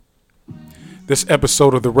This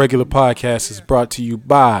episode of the regular podcast is brought to you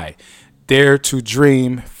by Dare to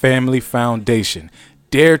Dream Family Foundation.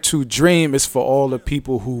 Dare to Dream is for all the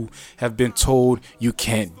people who have been told you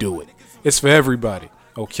can't do it. It's for everybody,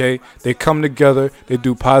 okay? They come together, they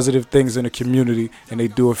do positive things in the community, and they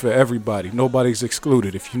do it for everybody. Nobody's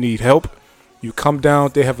excluded. If you need help, you come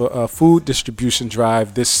down. They have a food distribution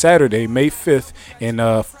drive this Saturday, May 5th, in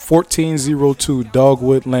 1402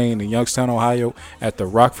 Dogwood Lane in Youngstown, Ohio, at the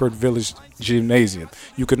Rockford Village Gymnasium.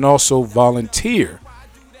 You can also volunteer.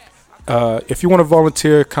 If you want to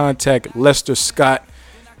volunteer, contact Lester Scott.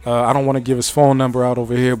 I don't want to give his phone number out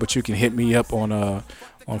over here, but you can hit me up on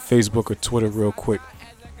Facebook or Twitter real quick.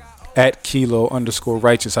 At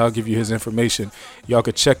Kilo_righteous. I'll give you his information. Y'all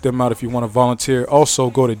can check them out if you want to volunteer. Also,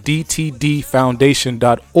 go to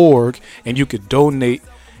dtdfoundation.org and you could donate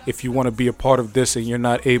if you want to be a part of this and you're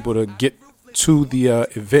not able to get to the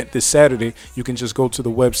event this Saturday. You can just go to the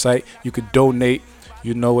website. You could donate.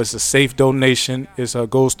 You know, it's a safe donation. It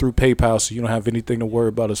goes through PayPal, so you don't have anything to worry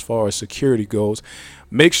about as far as security goes.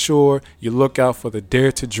 Make sure you look out for the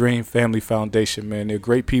Dare to Dream Family Foundation, man. They're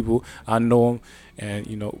great people. I know them, and,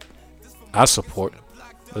 you know, I support.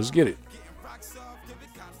 Let's get it.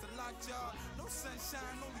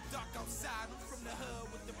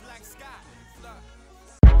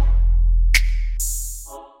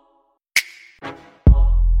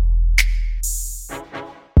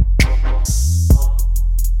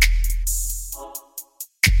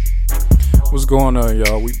 What's going on,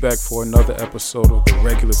 y'all? We back for another episode of the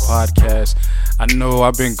regular podcast. I know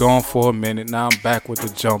I've been gone for a minute. Now I'm back with the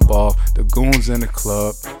jump off. The goons in the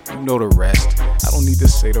club. You know the rest. I don't need to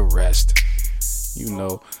say the rest. You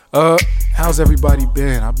know. How's everybody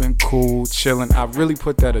been? I've been cool, chilling. I really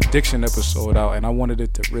put that addiction episode out, and I wanted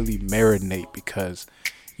it to really marinate because,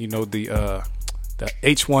 you know, the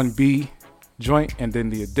H1B joint and then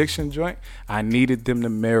the addiction joint, I needed them to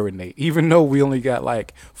marinate. Even though we only got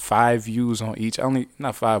like 5 views on each,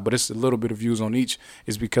 not 5, but it's a little bit of views on each,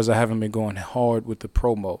 is because I haven't been going hard with the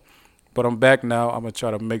promo. But I'm back now. I'm gonna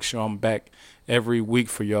try to make sure I'm back every week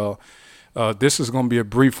for y'all. This is gonna be a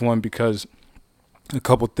brief one because a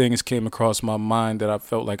couple things came across my mind that I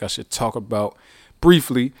felt like I should talk about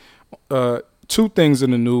briefly. 2 things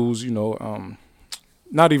in the news, you know,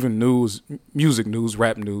 not even news, music news,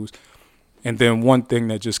 rap news. And then one thing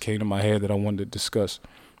that just came to my head that I wanted to discuss,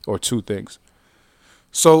 or 2 things.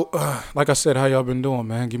 So, like I said, how y'all been doing,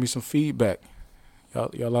 man? Give me some feedback.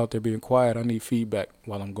 Y'all out there being quiet. I need feedback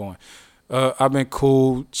while I'm going. I've been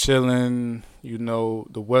cool, chilling. You know,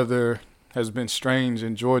 the weather has been strange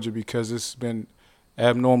in Georgia because it's been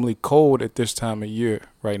abnormally cold at this time of year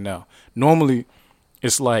right now. Normally,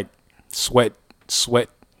 it's like sweat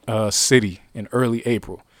city in early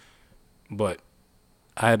April. But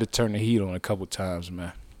I had to turn the heat on a couple times,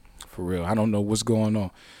 man. For real. I don't know what's going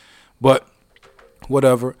on. But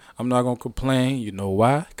whatever. I'm not going to complain. You know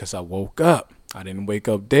why? Because I woke up. I didn't wake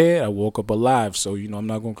up dead. I woke up alive. So, you know, I'm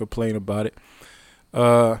not going to complain about it.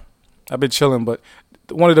 I've been chilling. But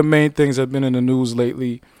one of the main things that have been in the news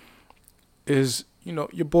lately is, you know,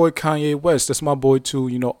 your boy Kanye West. That's my boy, too.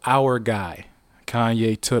 You know, our guy,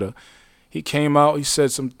 Kanye Tutter. He came out. He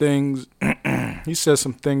said some things. He said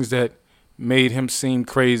some things that made him seem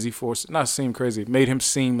crazy made him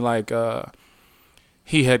seem like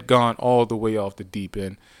he had gone all the way off the deep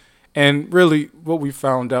end. And really what we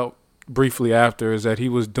found out briefly after is that he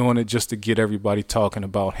was doing it just to get everybody talking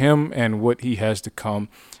about him and what he has to come.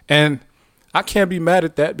 And I can't be mad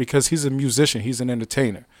at that because he's a musician. He's an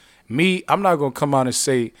entertainer. Me, I'm not going to come out and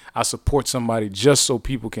say I support somebody just so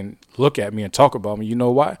people can look at me and talk about me. You know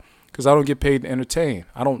why? Because I don't get paid to entertain.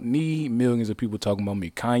 I don't need millions of people talking about me.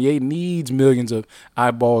 Kanye needs millions of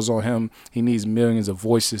eyeballs on him. He needs millions of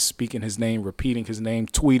voices speaking his name, repeating his name,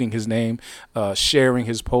 tweeting his name, sharing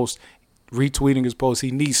his post, retweeting his post.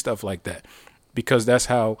 He needs stuff like that because that's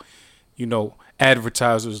how, you know,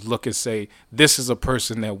 advertisers look and say, this is a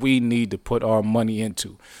person that we need to put our money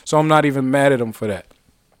into. So I'm not even mad at him for that.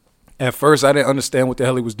 At first, I didn't understand what the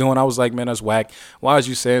hell he was doing. I was like, man, that's whack. Why is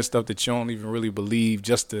you saying stuff that you don't even really believe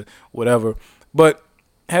just to whatever? But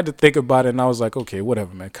I had to think about it, and I was like, okay,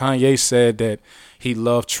 whatever, man. Kanye said that he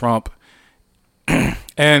loved Trump.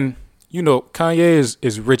 And, you know, Kanye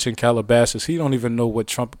is rich in Calabasas. He don't even know what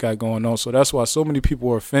Trump got going on. So that's why so many people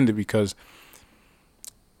were offended because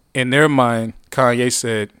in their mind, Kanye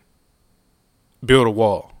said, build a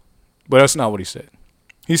wall. But that's not what he said.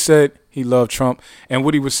 He said he loved Trump, and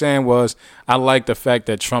what he was saying was, I like the fact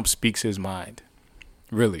that Trump speaks his mind.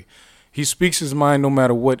 Really. He speaks his mind no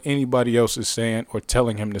matter what anybody else is saying or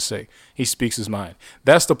telling him to say. He speaks his mind.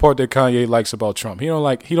 That's the part that Kanye likes about Trump. I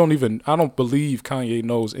don't believe Kanye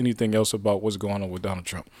knows anything else about what's going on with Donald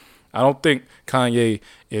Trump. I don't think Kanye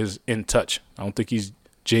is in touch. I don't think he's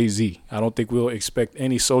Jay-Z. I don't think we'll expect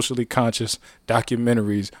any socially conscious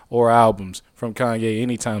documentaries or albums from Kanye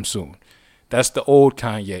anytime soon. That's the old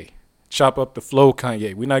Kanye. Chop up the flow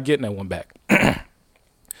Kanye. We're not getting that one back.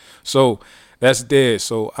 So that's dead.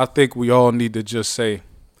 So I think we all need to just say,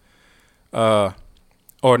 or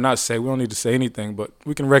not say, we don't need to say anything, but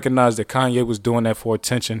we can recognize that Kanye was doing that for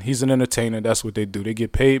attention. He's an entertainer. That's what they do. They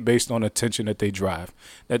get paid based on attention that they drive,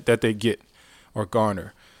 that they get or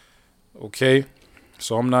garner. Okay?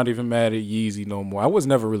 So I'm not even mad at Yeezy no more. I was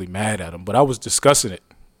never really mad at him, but I was discussing it.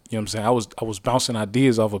 You know what I'm saying? I was bouncing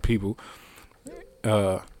ideas off of people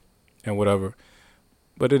and whatever.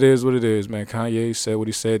 But it is what it is, man. Kanye said what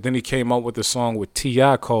he said. Then he came out with a song with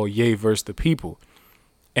T.I. called Ye vs. the People.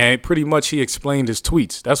 And pretty much he explained his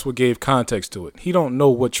tweets. That's what gave context to it. He don't know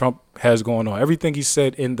what Trump has going on. Everything he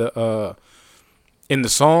said in the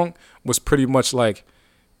song was pretty much like,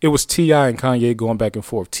 it was T.I. and Kanye going back and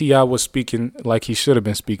forth. T.I. was speaking like he should have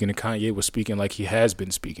been speaking, and Kanye was speaking like he has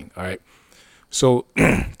been speaking, all right? So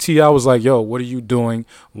T.I. was like, yo, what are you doing?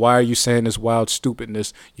 Why are you saying this wild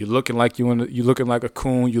stupidness? You're looking like you looking like a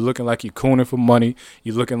coon. You're looking like you're cooning for money.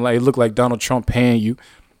 You look like Donald Trump paying you.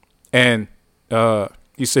 And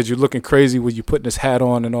he said you're looking crazy when you putting this hat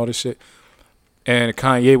on and all this shit. And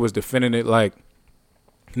Kanye was defending it like,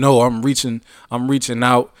 no, I'm reaching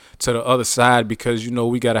out to the other side because, you know,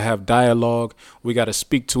 we got to have dialogue. We got to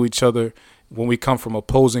speak to each other. When we come from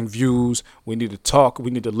opposing views, we need to talk.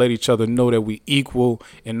 We need to let each other know that we equal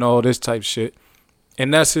and all this type shit.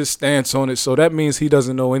 And that's his stance on it. So that means he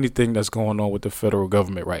doesn't know anything that's going on with the federal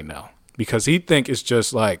government right now, because he think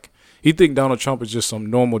Donald Trump is just some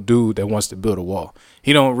normal dude that wants to build a wall.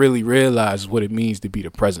 He don't really realize what it means to be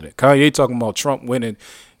the president. Kanye talking about Trump winning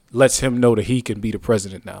lets him know that he can be the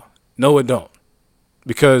president now. No, it don't.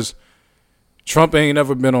 Because Trump ain't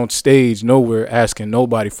never been on stage nowhere asking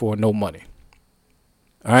nobody for no money.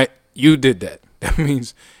 All right? You did that. That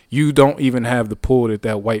means you don't even have the pull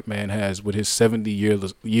that white man has with his 70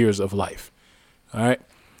 years of life. All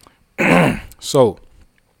right? So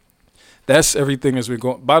that's everything as we're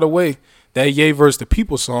going. By the way, that Ye vs. the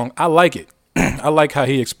People song, I like it. I like how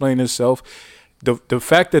he explained himself. The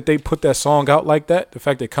fact that they put that song out like that, the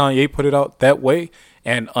fact that Kanye put it out that way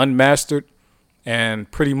and unmastered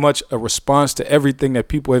and pretty much a response to everything that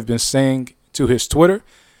people have been saying to his Twitter,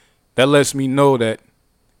 that lets me know that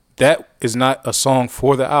is not a song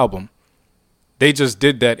for the album. They just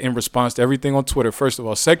did that in response to everything on Twitter, first of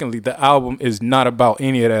all. Secondly, the album is not about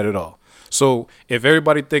any of that at all. So if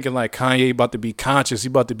everybody thinking like Kanye about to be conscious, he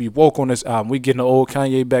about to be woke on this album, we getting the old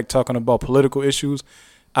Kanye back talking about political issues,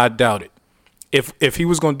 I doubt it. If he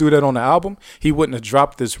was going to do that on the album, he wouldn't have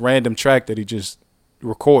dropped this random track that he just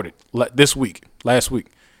recorded last week.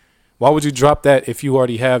 Why would you drop that if you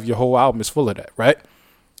already have your whole album is full of that, right?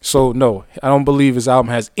 So no, I don't believe his album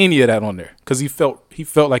has any of that on there, because he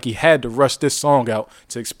felt like he had to rush this song out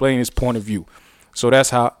to explain his point of view. So that's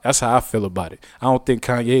how I feel about it. I don't think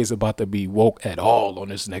Kanye is about to be woke at all on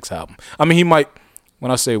this next album. I mean, he might.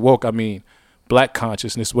 When I say woke, I mean black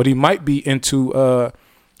consciousness. But he might be into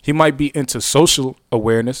social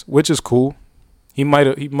awareness, which is cool. He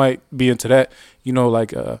might be into that. You know,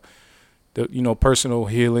 like personal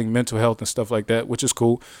healing, mental health, and stuff like that, which is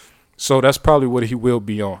cool. So that's probably what he will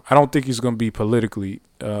be on. I don't think he's going to be politically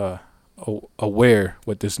aware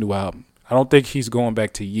with this new album. I don't think he's going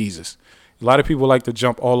back to Yeezus. A lot of people like to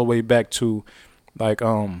jump all the way back to like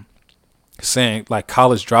saying like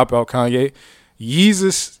college dropout Kanye.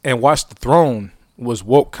 Yeezus and Watch the Throne was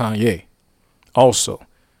woke Kanye also.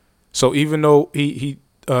 So even though he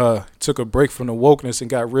took a break from the wokeness and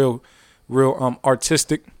got real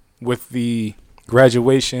artistic with the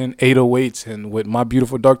Graduation, 808s, and with My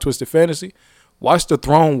Beautiful Dark Twisted Fantasy, Watch the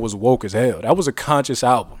Throne was woke as hell. That was a conscious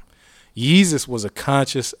album. Yeezus was a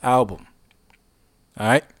conscious album. All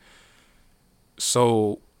right?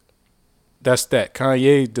 So that's that.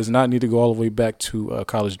 Kanye does not need to go all the way back to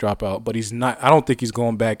college dropout, but he's not. I don't think he's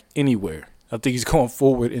going back anywhere. I think he's going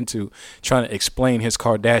forward into trying to explain his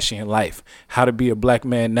Kardashian life, how to be a black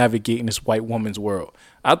man navigating this white woman's world.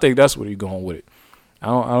 I think that's what he's going with it.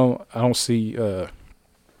 I don't see. I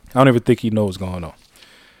don't even think he knows what's going on.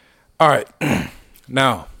 All right,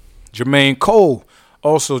 now Jermaine Cole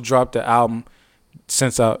also dropped the album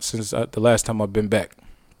since the last time I've been back.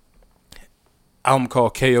 Album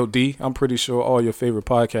called K.O.D. I'm pretty sure all your favorite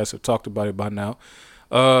podcasts have talked about it by now.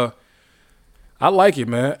 I I like it,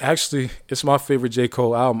 man. Actually, it's my favorite J.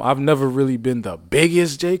 Cole album. I've never really been the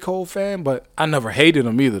biggest J. Cole fan, but I never hated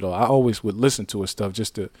him either, though. I always would listen to his stuff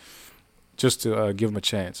just to give him a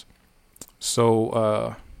chance.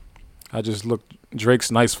 So I just looked.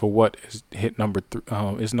 Drake's Nice for What is hit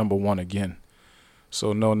is number one again.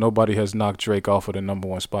 So no, nobody has knocked Drake off of the number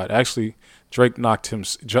one spot. Actually, Drake knocked him.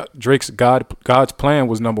 Drake's God's Plan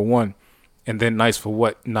was number one, and then Nice for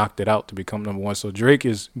What knocked it out to become number one. So Drake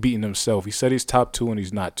is beating himself. He said he's top two and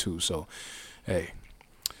he's not two. So, hey.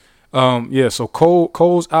 Yeah, so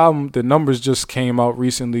Cole's album, the numbers just came out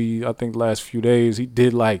recently, I think last few days. He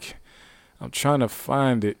did I'm trying to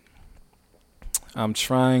find it.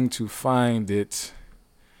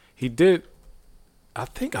 He did, I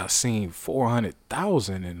think I seen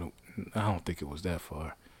 400,000 and I don't think it was that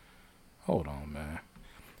far. Hold on, man.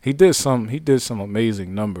 He did some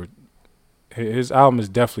amazing number. His album is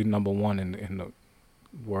definitely number one in the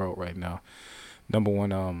world right now. Number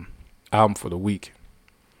one album for the week.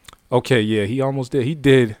 Okay, yeah, he almost did. He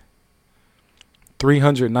did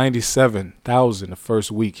 397,000 the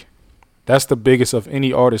first week. That's the biggest of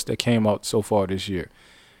any artist that came out so far this year.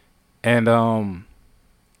 And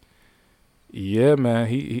yeah, man,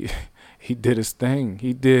 he did his thing.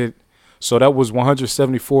 He did. So that was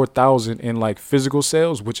 174,000 in physical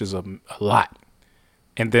sales, which is a lot.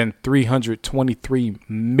 And then 323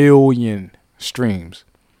 million streams.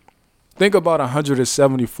 Think about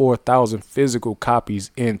 174,000 physical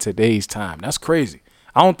copies in today's time. That's crazy.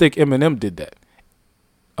 I don't think Eminem did that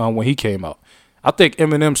when he came out. I think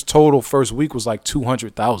Eminem's total first week was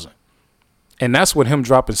 200,000. And that's with him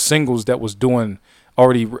dropping singles that was doing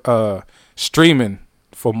already streaming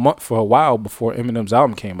for a while before Eminem's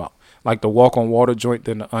album came out. Like the Walk on Water joint,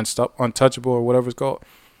 then the Untouchable or whatever it's called.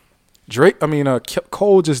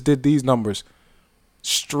 Cole just did these numbers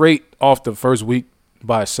straight off the first week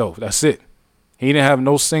by itself. That's it. He didn't have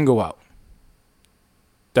no single out.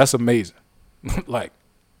 That's amazing.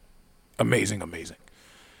 Amazing.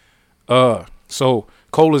 So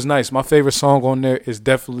Cole is nice. My favorite song on there is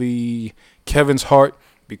definitely Kevin's Heart,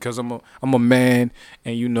 because I'm a man,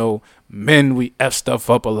 and men, we F stuff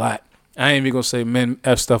up a lot. I ain't even gonna say men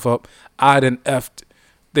F stuff up. I done F'd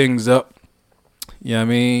things up. You know what I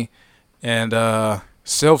mean? And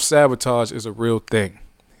self-sabotage is a real thing.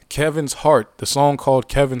 Kevin's Heart, the song called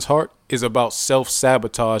Kevin's Heart, is about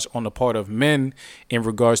self-sabotage on the part of men in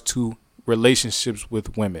regards to relationships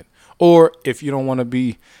with women. Or if you don't want to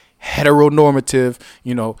be heteronormative,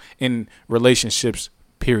 in relationships,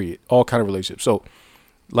 period. All kind of relationships. So,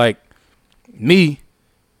 me,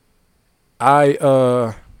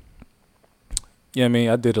 I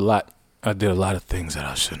did a lot. I did a lot of things that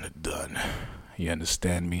I shouldn't have done. You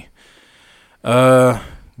understand me?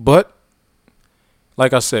 But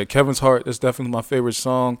like I said, Kevin's Heart is definitely my favorite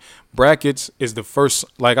song. Brackets is the first.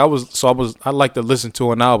 I like to listen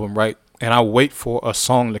to an album, right? And I wait for a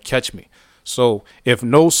song to catch me. So if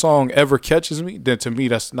no song ever catches me, then to me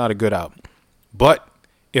that's not a good album. But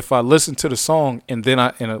if I listen to the song and then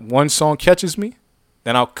one song catches me,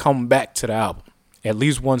 then I'll come back to the album. At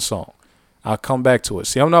least one song. I'll come back to it.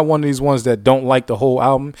 See, I'm not one of these ones that don't like the whole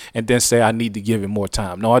album and then say I need to give it more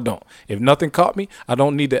time. No, I don't. If nothing caught me, I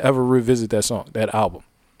don't need to ever revisit that album.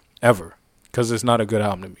 Ever. Because it's not a good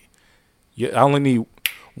album to me. I only need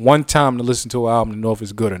one time to listen to an album to know if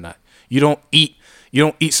it's good or not. You don't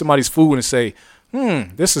eat somebody's food and say,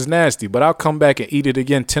 this is nasty, but I'll come back and eat it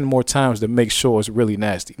again 10 more times to make sure it's really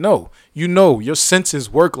nasty. No, your senses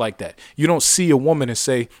work like that. You don't see a woman and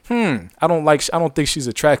say, I don't think she's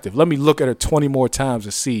attractive. Let me look at her 20 more times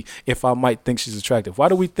to see if I might think she's attractive. Why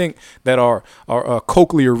do we think that our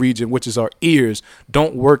cochlear region, which is our ears,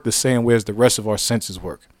 don't work the same way as the rest of our senses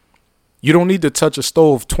work? You don't need to touch a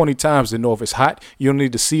stove 20 times to know if it's hot. You don't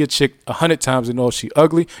need to see a chick 100 times to know if she's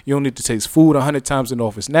ugly. You don't need to taste food 100 times to know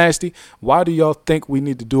if it's nasty. Why do y'all think we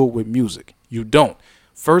need to do it with music? You don't.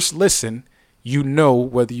 First listen, you know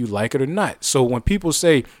whether you like it or not. So when people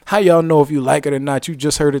say, how y'all know if you like it or not? You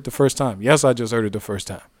just heard it the first time. Yes, I just heard it the first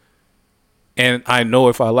time. And I know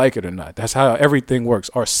if I like it or not. That's how everything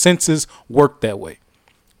works. Our senses work that way.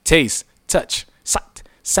 Taste, touch, sight,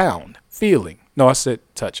 sound, feeling. No, I said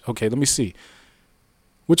touch. Okay, let me see.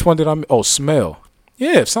 Which one did I? Oh, smell.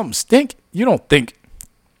 Yeah, if something stink, you don't think,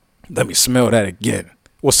 let me smell that again.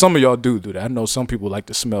 Well, some of y'all do that. I know some people like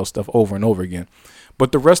to smell stuff over and over again.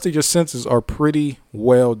 But the rest of your senses are pretty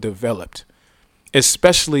well developed,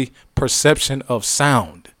 especially perception of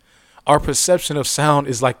sound. Our perception of sound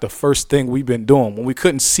is like the first thing we've been doing. When we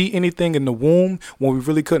couldn't see anything in the womb, when we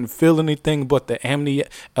really couldn't feel anything but the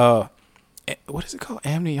what is it called?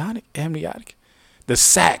 Amniotic? The the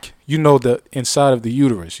sac, the inside of the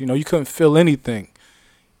uterus. You couldn't feel anything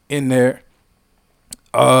in there.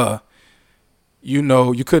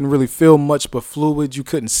 You couldn't really feel much but fluid. You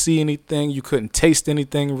couldn't see anything. You couldn't taste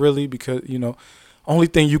anything really because, only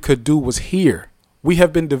thing you could do was hear. We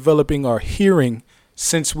have been developing our hearing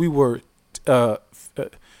since we were,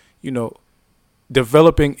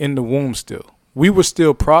 developing in the womb still. We were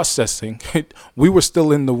still processing. We were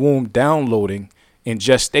still in the womb downloading in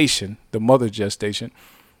gestation, the mother gestation,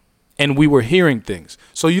 and we were hearing things.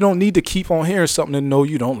 So you don't need to keep on hearing something to know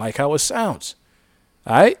you don't like how it sounds.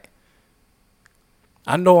 All right?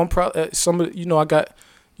 I know I'm probably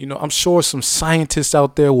I'm sure some scientists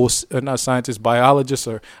out there not scientists, biologists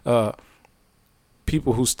or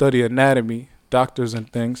people who study anatomy, doctors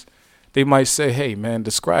and things. They might say, hey, man,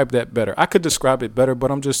 describe that better. I could describe it better,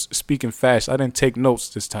 but I'm just speaking fast. I didn't take notes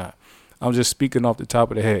this time. I'm just speaking off the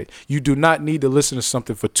top of the head. You do not need to listen to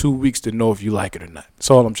something for 2 weeks to know if you like it or not.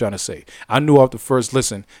 That's all I'm trying to say. I knew off the first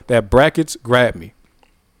listen that brackets grabbed me.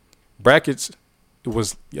 Brackets, I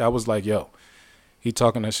was like, yo, he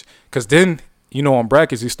talking that shit. Because then, on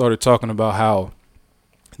brackets, he started talking about how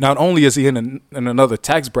not only is he in another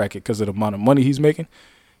tax bracket because of the amount of money he's making,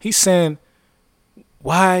 he's saying,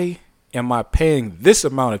 why am I paying this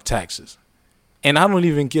amount of taxes? And I don't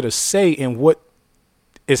even get a say in what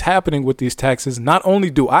is happening with these taxes. Not only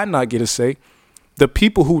do I not get a say, the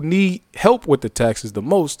people who need help with the taxes the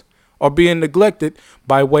most are being neglected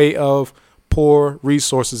by way of poor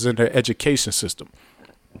resources in their education system.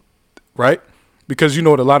 Right? Because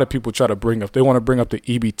what a lot of people try to bring up. They want to bring up the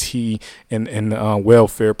EBT and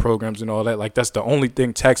welfare programs and all that. Like that's the only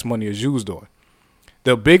thing tax money is used on.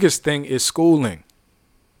 The biggest thing is schooling.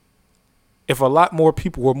 If a lot more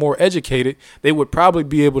people were more educated, they would probably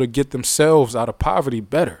be able to get themselves out of poverty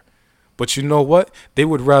better. But you know what? They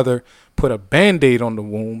would rather put a Band-Aid on the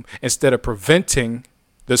womb instead of preventing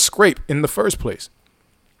the scrape in the first place.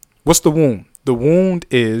 What's the wound? The wound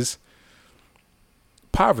is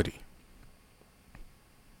poverty.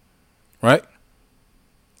 Right?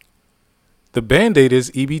 The Band-Aid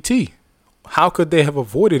is EBT. How could they have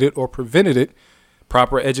avoided it or prevented it?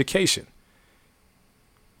 Proper education.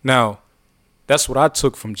 Now, that's what I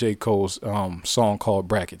took from J. Cole's song called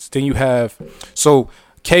Brackets. Then you have, so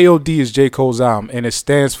K.O.D is J. Cole's album, and it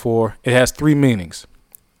has 3 meanings.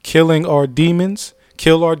 Kill our demons,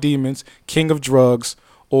 king of drugs,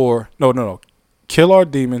 or, no. Kill our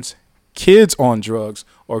demons, kids on drugs,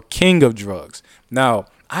 or king of drugs. Now,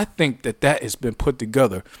 I think that has been put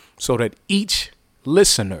together so that each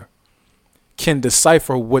listener can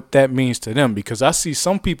decipher what that means to them, because I see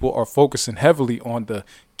some people are focusing heavily on the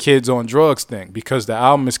kids on drugs thing because the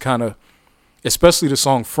album is kind of, especially the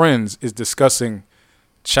song Friends, is discussing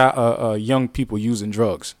young people using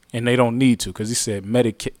drugs, and they don't need to because he said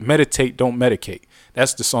meditate, don't medicate.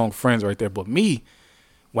 That's the song Friends right there. But me,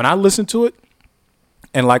 when I listened to it,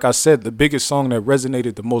 and like I said, the biggest song that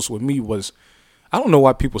resonated the most with me was, I don't know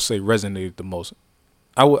why people say resonated the most.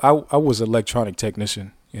 I was an electronic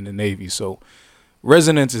technician in the Navy, so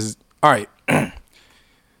resonance is all right.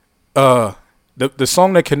 The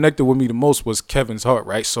song that connected with me the most was Kevin's Heart,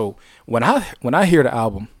 right? So when I hear the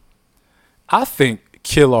album, I think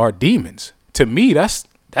Kill Our Demons. To me, that's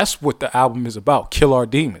what the album is about. Kill our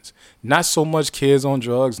demons. Not so much kids on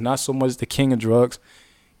drugs, not so much the king of drugs.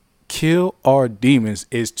 Kill our demons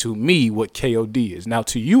is to me what K.O.D is. Now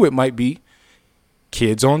to you it might be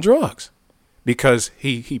kids on drugs. Because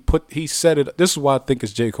he said it. This is why I think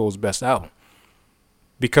it's J. Cole's best album.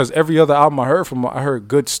 Because every other album I heard from him, I heard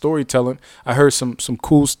good storytelling. I heard some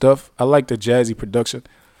cool stuff. I like the jazzy production.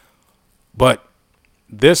 But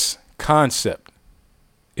this concept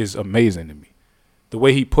is amazing to me. The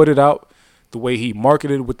way he put it out, the way he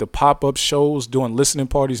marketed with the pop-up shows, doing listening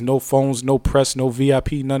parties, no phones, no press, no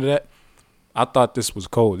VIP, none of that. I thought this was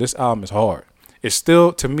cold. This album is hard. It's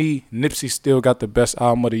still, to me, Nipsey still got the best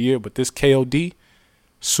album of the year, but this K.O.D,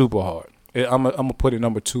 super hard. I'm going to put it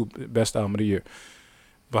number 2 best album of the year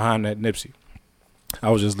behind that Nipsey. I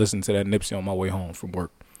was just listening to that Nipsey on my way home from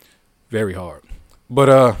work. Very hard.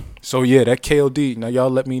 But, so yeah, that K.O.D, now y'all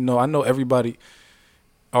let me know. I know everybody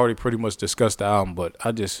already pretty much discussed the album, but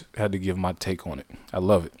I just had to give my take on it. I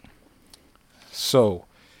love it. So,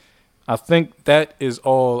 I think that is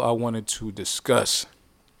all I wanted to discuss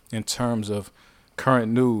in terms of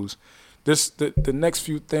current news. The next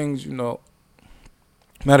few things, matter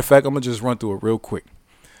of fact, I'm going to just run through it real quick.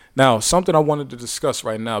 Now, something I wanted to discuss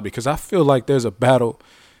right now, because I feel like there's a battle,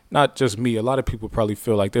 not just me, a lot of people probably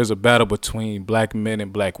feel like there's a battle between black men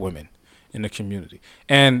and black women in the community.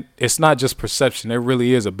 And it's not just perception. There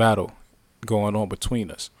really is a battle going on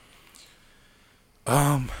between us.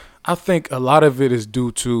 I think a lot of it is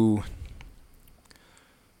due to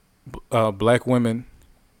black women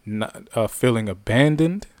not, feeling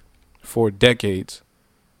abandoned for decades,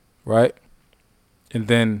 right? And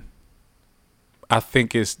then I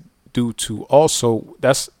think it's due to also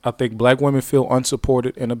I think black women feel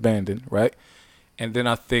unsupported and abandoned, right? And then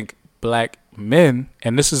I think black men,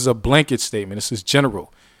 and this is a blanket statement, this is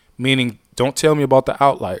general, meaning don't tell me about the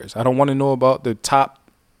outliers. I don't want to know about the top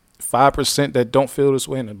 5% that don't feel this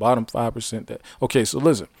way and the bottom 5% that. Okay, so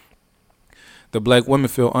listen. The black women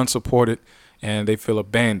feel unsupported and they feel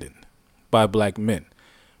abandoned by black men.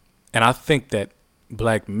 And I think that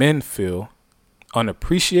black men feel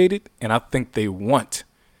unappreciated, and I think they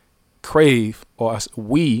crave, or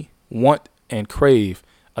we want and crave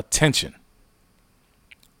attention.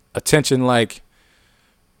 Attention like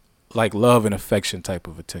love and affection type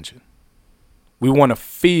of attention. We want to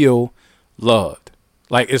feel loved.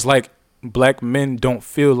 Like it's like black men don't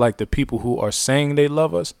feel like the people who are saying they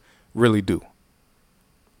love us really do.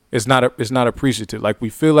 It's not appreciative. Like we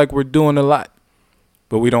feel like we're doing a lot,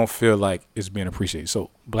 but we don't feel like it's being appreciated. So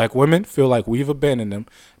black women feel like we've abandoned them.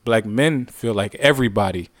 Black men feel like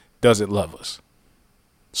everybody doesn't love us.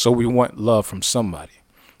 So we want love from somebody.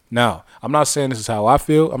 Now, I'm not saying this is how I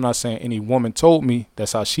feel. I'm not saying any woman told me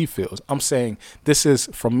that's how she feels. I'm saying this is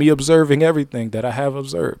from me observing everything that I have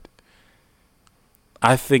observed.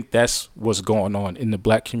 I think that's what's going on in the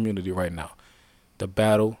black community right now. The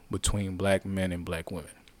battle between black men and black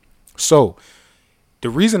women. So the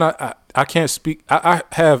reason I can't speak, I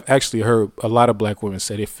have actually heard a lot of black women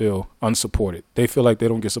say they feel unsupported. They feel like they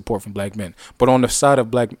don't get support from black men. But on the side of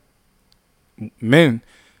black men,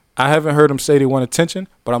 I haven't heard them say they want attention,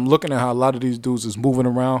 but I'm looking at how a lot of these dudes is moving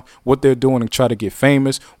around, what they're doing to try to get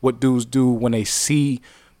famous, what dudes do when they see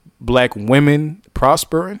black women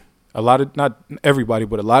prospering. A lot of, not everybody,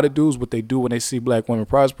 but a lot of dudes, what they do when they see black women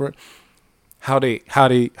prospering, how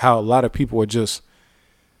a lot of people are just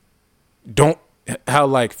how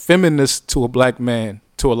like feminist to a black man,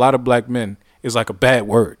 to a lot of black men is like a bad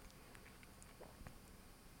word.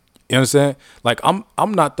 You know what I'm saying? Like I'm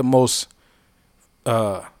not the most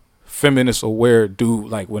feminist aware dude.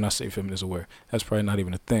 Like when I say feminist aware, that's probably not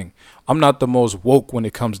even a thing. I'm not the most woke when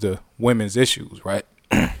it comes to women's issues, right?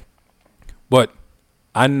 But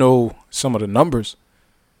I know some of the numbers.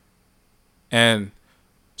 And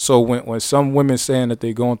so when some women saying that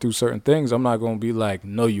they're going through certain things, I'm not going to be like,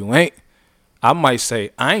 no, you ain't. I might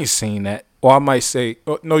say, I ain't seen that. Or I might say,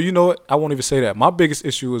 oh, no, you know what? I won't even say that. My biggest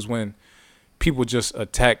issue is when people just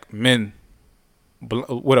attack men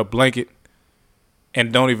with a blanket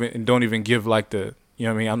and don't even give like the, you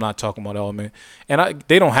know what I mean? I'm not talking about all men. And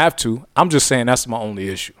they don't have to. I'm just saying that's my only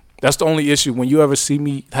issue. That's the only issue. When you ever see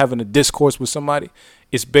me having a discourse with somebody,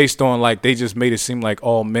 it's based on like they just made it seem like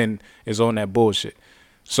all men is on that bullshit.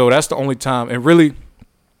 So that's the only time. And really,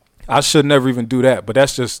 I should never even do that. But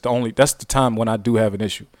that's the time when I do have an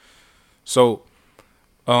issue. So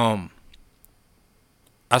I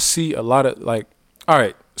see a lot of like, all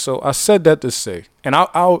right. So I said that to say, and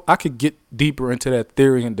I could get deeper into that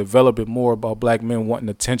theory and develop it more about black men wanting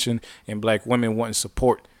attention and black women wanting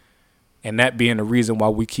support. And that being the reason why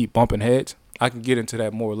we keep bumping heads. I can get into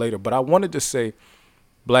that more later. But I wanted to say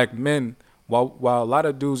black men, while a lot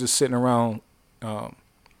of dudes are sitting around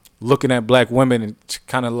looking at black women and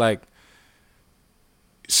kind of like,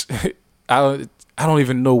 I don't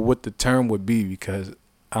even know what the term would be because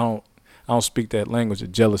I don't speak that language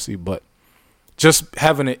of jealousy, but just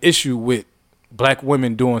having an issue with black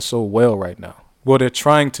women doing so well right now. Well, they're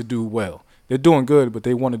trying to do well. They're doing good, but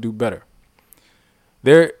they want to do better.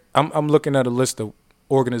 I'm looking at a list of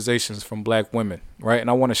organizations from black women, right? And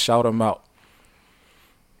I want to shout them out.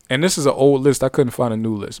 And this is an old list. I couldn't find a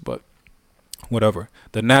new list, but whatever.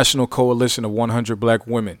 The National Coalition of 100 Black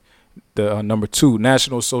Women. The number 2,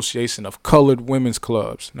 National Association of Colored Women's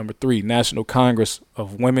Clubs. Number 3, National Congress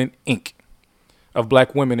of Women, Inc. Of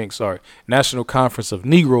Black Women, Inc., sorry. National Conference of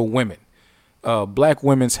Negro Women. Black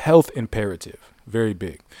Women's Health Imperative. Very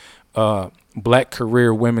big. Black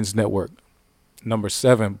Career Women's Network. Number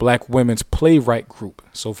 7, Black Women's Playwright Group.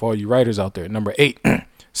 So for all you writers out there. Number 8,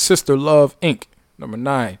 Sister Love, Inc. Number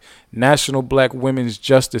 9, National Black Women's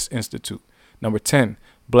Justice Institute. Number 10,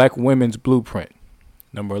 Black Women's Blueprint.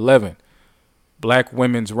 Number 11, Black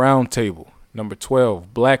Women's Roundtable. Number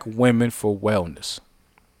 12, Black Women for Wellness.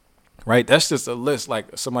 Right? That's just a list,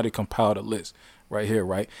 like somebody compiled a list right here,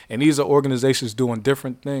 right? And these are organizations doing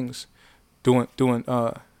different things, doing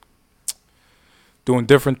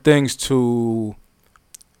different things to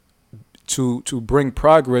bring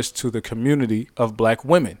progress to the community of black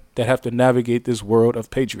women that have to navigate this world of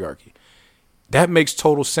patriarchy. That makes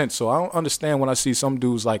total sense. So I don't understand when I see some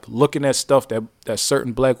dudes like looking at stuff that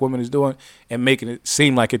certain black women is doing and making it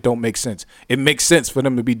seem like it don't make sense. It makes sense for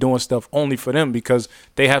them to be doing stuff only for them because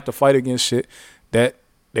they have to fight against shit that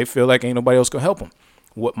they feel like ain't nobody else gonna help them.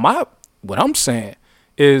 What I'm saying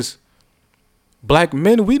is black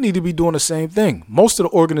men, we need to be doing the same thing. Most of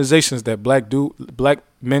the organizations that black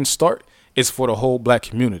men start is for the whole black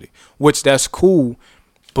community, which that's cool.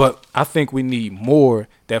 But I think we need more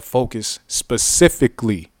that focus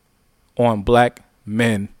specifically on black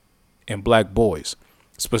men and black boys.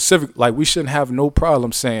 Like we shouldn't have no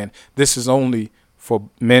problem saying this is only for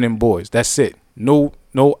men and boys. That's it. No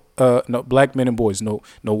black men and boys. No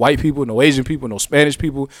white people, no Asian people, no Spanish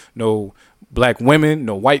people, no black women,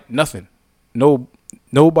 no white, nothing.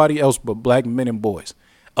 Nobody else but black men and boys.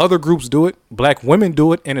 Other groups do it. Black women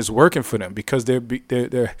do it, and it's working for them because they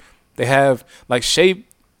have like shape.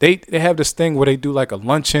 They have this thing where they do like a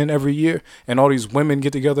luncheon every year, and all these women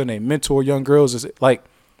get together and they mentor young girls. It's like,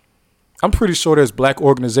 I'm pretty sure there's black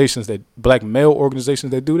male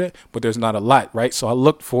organizations that do that, but there's not a lot, right? So I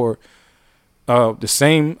looked for I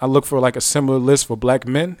look for like a similar list for black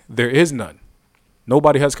men. There is none.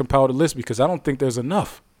 Nobody has compiled a list because I don't think there's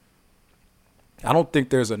enough. I don't think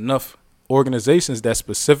there's enough organizations that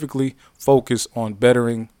specifically focus on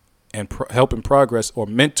bettering and helping progress or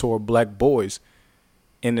mentor black boys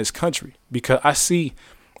in this country, because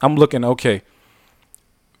I'm looking, okay,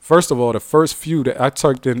 first of all, the first few that I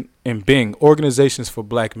typed in Bing, organizations for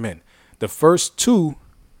black men, the first three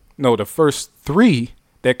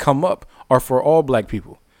that come up are for all black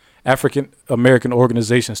people. African American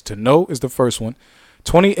organizations to know is the first one.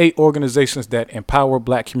 28 organizations that empower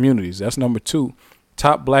black communities, that's number 2.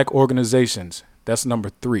 Top black organizations, that's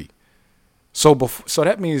number 3. So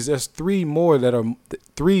that means there's 3 more that are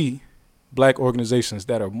 3 black organizations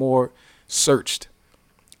that are more searched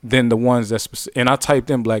than the ones that's, and I typed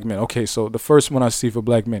in black men. Okay, so the first one I see for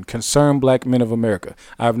black men, Concerned Black Men of America.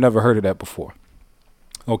 I've never heard of that before.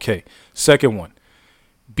 Okay, second one,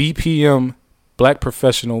 BPM, Black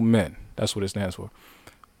Professional Men. That's what it stands for.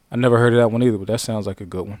 I never heard of that one either, but that sounds like a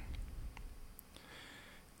good one.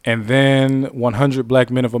 And then 100 Black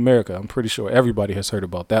Men of America. I'm pretty sure everybody has heard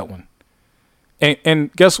about that one.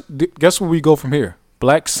 And guess where we go from here?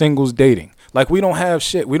 Black singles dating. Like, we don't have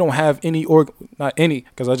shit. We don't have any not any,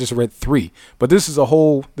 because I just read 3. But this is the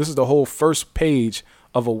whole first page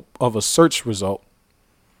of a search result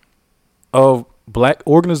of black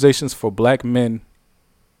organizations for black men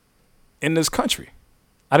in this country.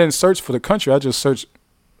 I didn't search for the country. I just searched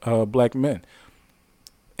black men.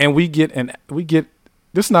 And we get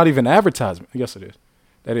this is not even advertisement. Yes, it is.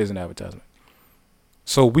 That is an advertisement.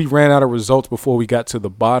 So we ran out of results before we got to the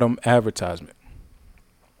bottom advertisement.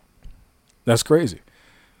 That's crazy.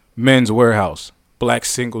 Men's Warehouse, Black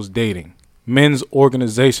Singles Dating, men's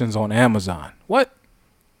organizations on Amazon. What?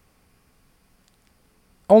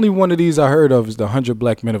 Only one of these I heard of is the 100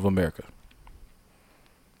 Black Men of America.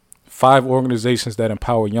 5 organizations that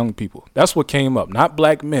empower young people. That's what came up, not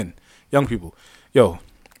black men, young people. Yo,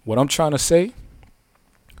 what I'm trying to say,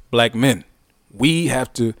 black men, we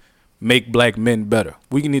have to make black men better.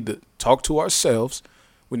 We need to talk to ourselves.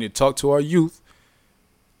 We need to talk to our youth.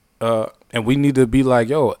 And we need to be like,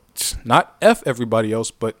 yo, not F everybody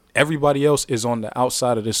else, but everybody else is on the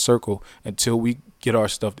outside of this circle until we get our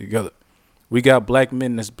stuff together. We got black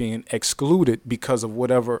men that's being excluded because of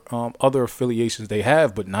whatever other affiliations they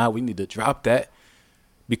have. But now we need to drop that,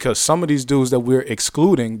 because some of these dudes that we're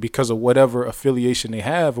excluding because of whatever affiliation they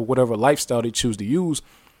have or whatever lifestyle they choose to use,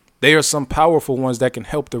 they are some powerful ones that can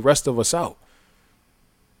help the rest of us out.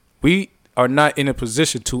 We are not in a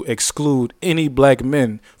position to exclude any black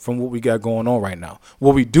men from what we got going on right now.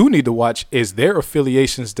 What we do need to watch is their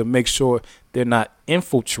affiliations to make sure they're not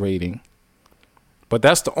infiltrating. But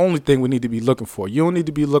that's the only thing we need to be looking for. You don't need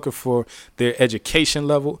to be looking for their education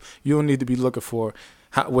level. You don't need to be looking for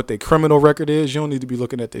what their criminal record is. You don't need to be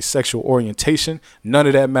looking at their sexual orientation. None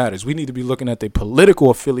of that matters. We need to be looking at their political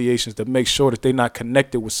affiliations to make sure that they're not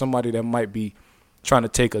connected with somebody that might be trying to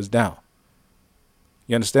take us down.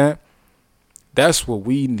 You understand? That's what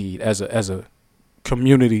we need as a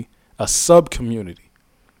community, a sub-community.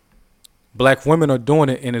 Black women are doing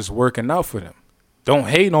it, and it's working out for them. Don't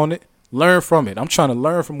hate on it. Learn from it. I'm trying to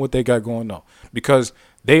learn from what they got going on, because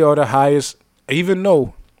they are the highest, even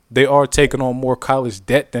though they are taking on more college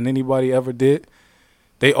debt than anybody ever did.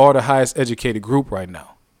 They are the highest educated group right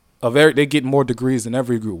now. They get more degrees than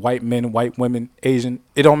every group. White men, white women, Asian.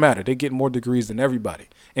 It don't matter. They get more degrees than everybody.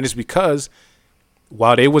 And it's because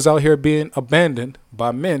while they was out here being abandoned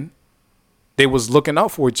by men, they was looking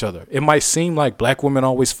out for each other. It might seem like black women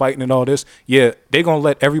always fighting and all this. Yeah, they going to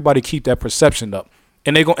let everybody keep that perception up.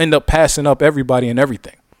 And they going to end up passing up everybody and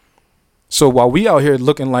everything. So while we out here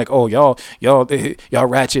looking like, oh, y'all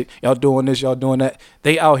ratchet, y'all doing this, y'all doing that,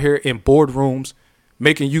 they out here in boardrooms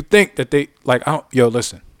making you think that they like,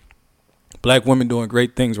 listen, black women doing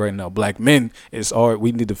great things right now. Black men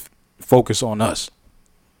we need to focus on us.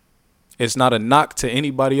 It's not a knock to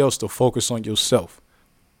anybody else to focus on yourself.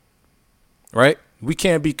 Right? We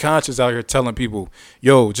can't be conscious out here telling people,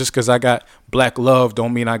 yo, just because I got black love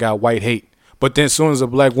don't mean I got white hate. But then as soon as a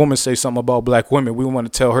black woman say something about black women, we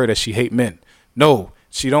want to tell her that she hate men. No,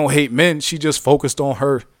 she don't hate men. She just focused on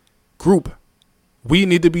her group. We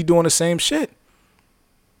need to be doing the same shit.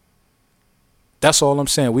 That's all I'm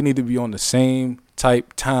saying. We need to be on the same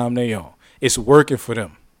type time they on. It's working for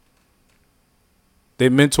them. They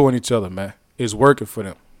mentoring each other, man. It's working for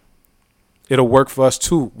them. It'll work for us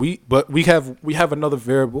too. But we have another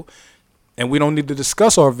variable, and we don't need to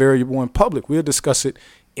discuss our variable in public. We'll discuss it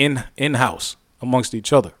in-house amongst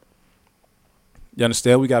each other. You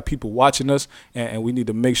understand? We got people watching us, and we need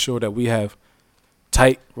to make sure that we have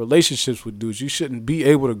tight relationships with dudes. You shouldn't be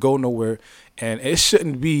able to go nowhere, and it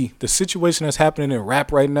shouldn't be the situation that's happening in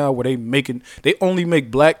rap right now where they only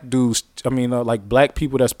make black dudes, like black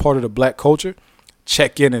people that's part of the black culture,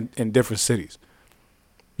 check in different cities.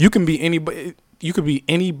 You can be anybody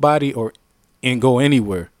and go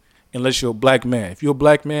anywhere unless you're a black man. If you're a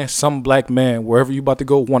black man, some black man, wherever you about to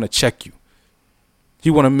go, want to check you. He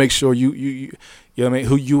want to make sure you know what I mean,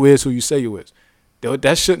 who you is, who you say you is.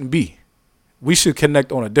 That shouldn't be. We should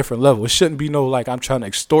connect on a different level. It shouldn't be no like I'm trying to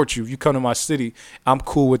extort you. If you come to my city, I'm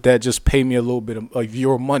cool with that. Just pay me a little bit of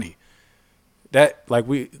your money. That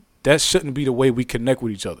shouldn't be the way we connect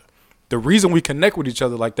with each other. The reason we connect with each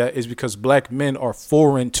other like that is because black men are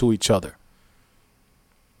foreign to each other.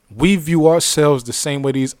 We view ourselves the same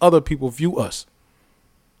way these other people view us.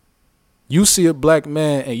 You see a black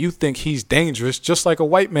man and you think he's dangerous, just like a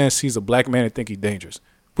white man sees a black man and think he's dangerous.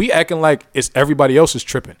 We acting like it's everybody else is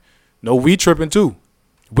tripping. No, we tripping too.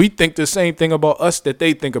 We think the same thing about us that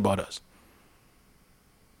they think about us.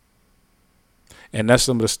 And that's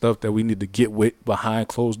some of the stuff that we need to get with behind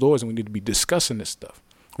closed doors, and we need to be discussing this stuff.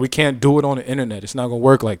 We can't do it on the internet. It's not going to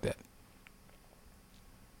work like that.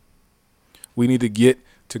 We need to get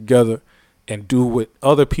together and do what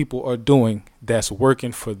other people are doing that's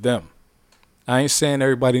working for them. I ain't saying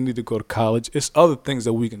everybody need to go to college. It's other things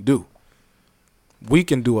that we can do. We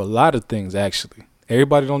can do a lot of things, actually.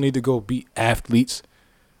 Everybody don't need to go be athletes.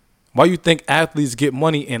 Why you think athletes get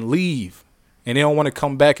money and leave and they don't want to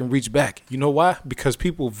come back and reach back? You know why? Because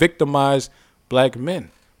people victimize black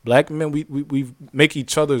men. Black men, we make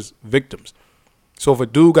each other's victims. So if a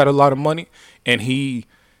dude got a lot of money and he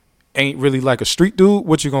ain't really like a street dude,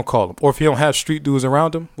 what you gonna call him? Or if he don't have street dudes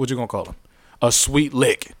around him, what you gonna call him? A sweet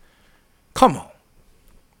lick. Come on.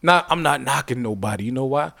 Now, I'm not knocking nobody. You know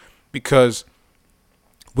why? Because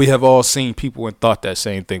we have all seen people and thought that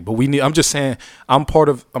same thing. But I'm just saying I'm part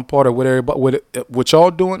of what everybody what y'all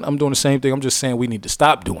doing. I'm doing the same thing. I'm just saying we need to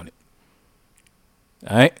stop doing it.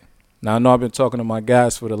 All right? Now, I know I've been talking to my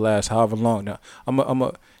guys for the last however long now. I'm going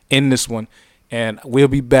to end this one, and we'll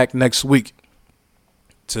be back next week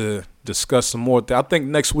to discuss some more. I think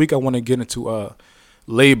next week I want to get into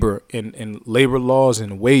labor and labor laws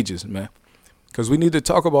and wages, man, because we need to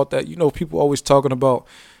talk about that. You know, people always talking about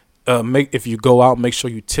if you go out, make sure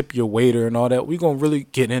you tip your waiter and all that. We're going to really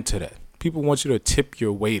get into that. People want you to tip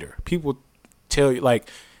your waiter. People tell you, like,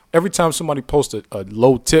 every time somebody posts a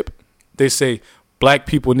low tip, they say, black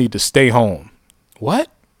people need to stay home.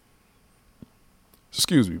 What?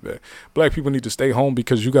 Excuse me, man. Black people need to stay home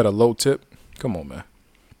because you got a low tip? Come on, man.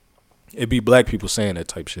 It be black people saying that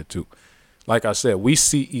type shit, too. Like I said, we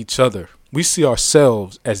see each other. We see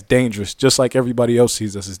ourselves as dangerous, just like everybody else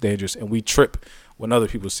sees us as dangerous, and we trip when other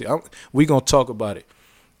people see. We going to talk about it.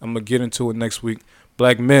 I'm going to get into it next week.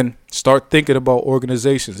 Black men, start thinking about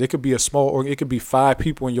organizations. It could be a small, it could be 5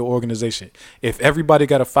 people in your organization. If everybody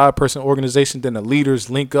got a 5-person organization, then the leaders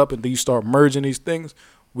link up and then you start merging these things,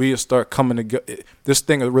 we'll start coming together. This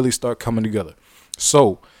thing will really start coming together.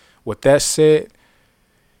 So, with that said,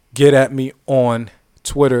 get at me on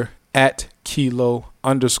Twitter at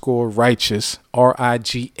Kilo_righteous,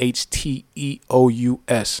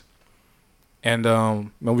 RIGHTEOUS. And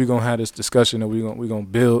we're going to have this discussion and we're going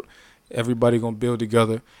to build. Everybody going to build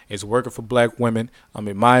together. It's working for black women. I'm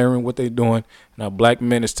admiring what they're doing. Now, black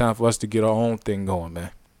men, it's time for us to get our own thing going,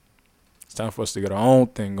 man. It's time for us to get our own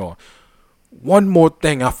thing going. One more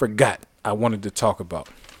thing I forgot I wanted to talk about.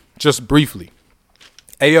 Just briefly.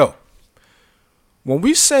 Hey, yo. When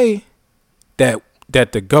we say that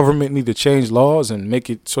that the government need to change laws and make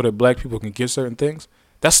it so that black people can get certain things.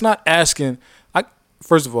 That's not asking.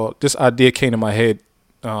 First of all, this idea came to my head.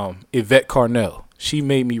 Yvette Carnell, she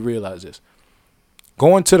made me realize this.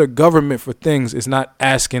 Going to the government for things is not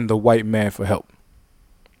asking the white man for help.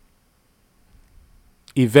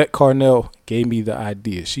 Yvette Carnell gave me the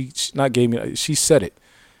idea. She said it.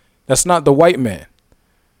 That's not the white man.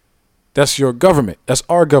 That's your government. That's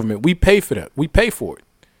our government. We pay for that. We pay for it.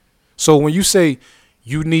 So when you say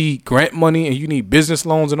you need grant money and you need business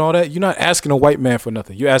loans and all that, you're not asking a white man for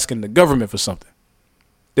nothing. You're asking the government for something.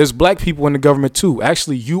 There's black people in the government too.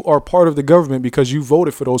 Actually, you are part of the government because you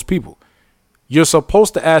voted for those people. You're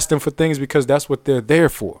supposed to ask them for things because that's what they're there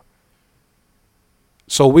for.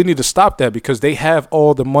 So we need to stop that because they have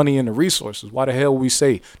all the money and the resources. Why the hell we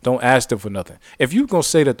say don't ask them for nothing? If you're going to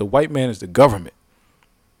say that the white man is the government,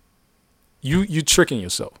 you tricking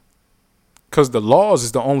yourself. Because the laws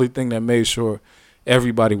is the only thing that made sure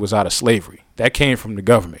everybody was out of slavery. That came from the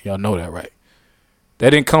government. Y'all know that, right? That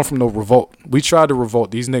didn't come from no revolt. We tried to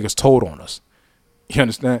revolt. These niggas told on us. You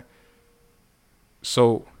understand?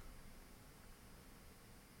 So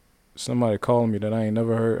somebody called me that I ain't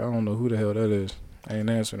never heard. I don't know who the hell that is. I ain't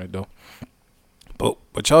answering it though.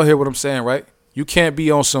 But y'all hear what I'm saying, right? You can't be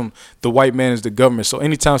on some the white man is the government. So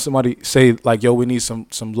anytime somebody say like, yo, we need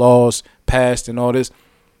some laws passed and all this,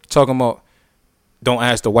 talking about don't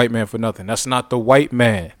ask the white man for nothing. That's not the white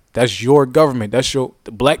man. That's your government. That's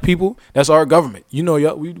the black people. That's our government. You know,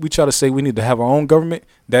 y'all, we try to say we need to have our own government.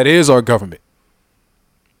 That is our government.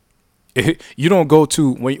 You don't go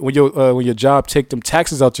to when your job take them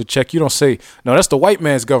taxes out your check. You don't say, no, that's the white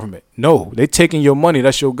man's government. No, they taking your money.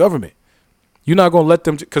 That's your government. You're not gonna let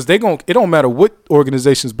them because it don't matter what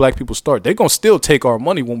organizations black people start. They're gonna still take our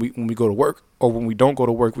money when we go to work, or when we don't go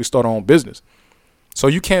to work, we start our own business. So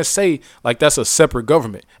you can't say like that's a separate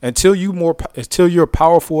government until you're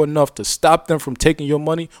powerful enough to stop them from taking your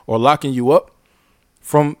money or locking you up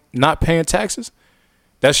from not paying taxes.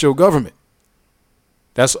 That's your government.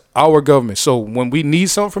 That's our government. So when we need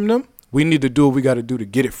something from them, we need to do what we got to do to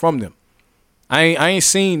get it from them. I ain't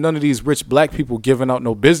seen none of these rich black people giving out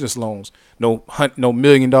no business loans, no $1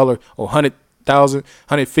 million or $100,000, $150,000,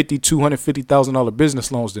 $250,000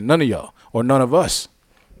 business loans to none of y'all or none of us.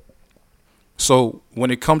 So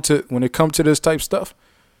when it come to this type stuff,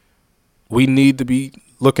 we need to be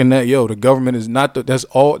looking at, the government is not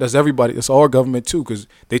that's everybody. It's our government too, because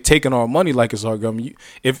they taking our money like it's our government.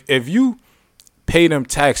 If you pay them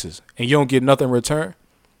taxes and you don't get nothing in return,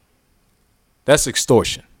 that's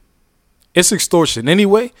extortion. It's extortion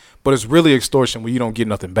anyway, but it's really extortion when you don't get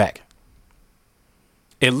nothing back.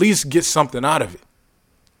 At least get something out of it.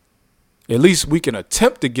 At least we can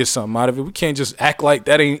attempt to get something out of it. We can't just act like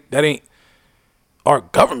that ain't our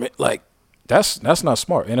government. Like that's not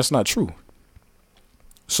smart and it's not true.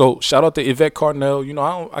 So shout out to Yvette Carnell. You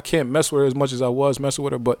know, I can't mess with her as much as I was messing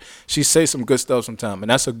with her, but she says some good stuff sometimes, and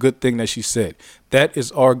that's a good thing that she said. That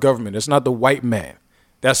is our government. It's not the white man.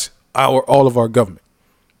 That's all of our government.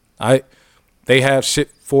 They have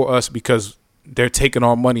shit for us because they're taking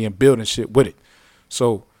our money and building shit with it.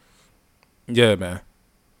 So yeah, man.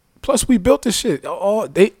 Plus, we built this shit.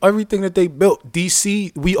 Everything that they built,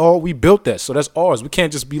 DC, we built that. So that's ours. We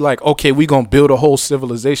can't just be like, okay, we gonna build a whole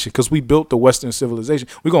civilization because we built the Western civilization.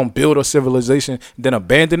 We gonna build a civilization, then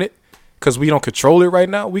abandon it because we don't control it right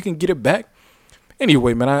now. We can get it back.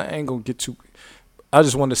 Anyway, man, I ain't gonna get too. I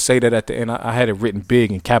just wanted to say that at the end. I had it written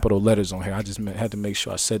big in capital letters on here. I just had to make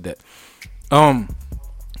sure I said that.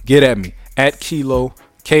 Get at me at Kilo.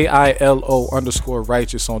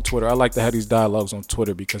 KILO_righteous on Twitter. I like to have these dialogues on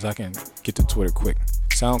Twitter because I can get to Twitter quick.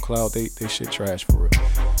 SoundCloud, they shit trash for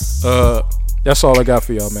real. That's all I got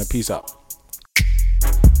for y'all, man. Peace out.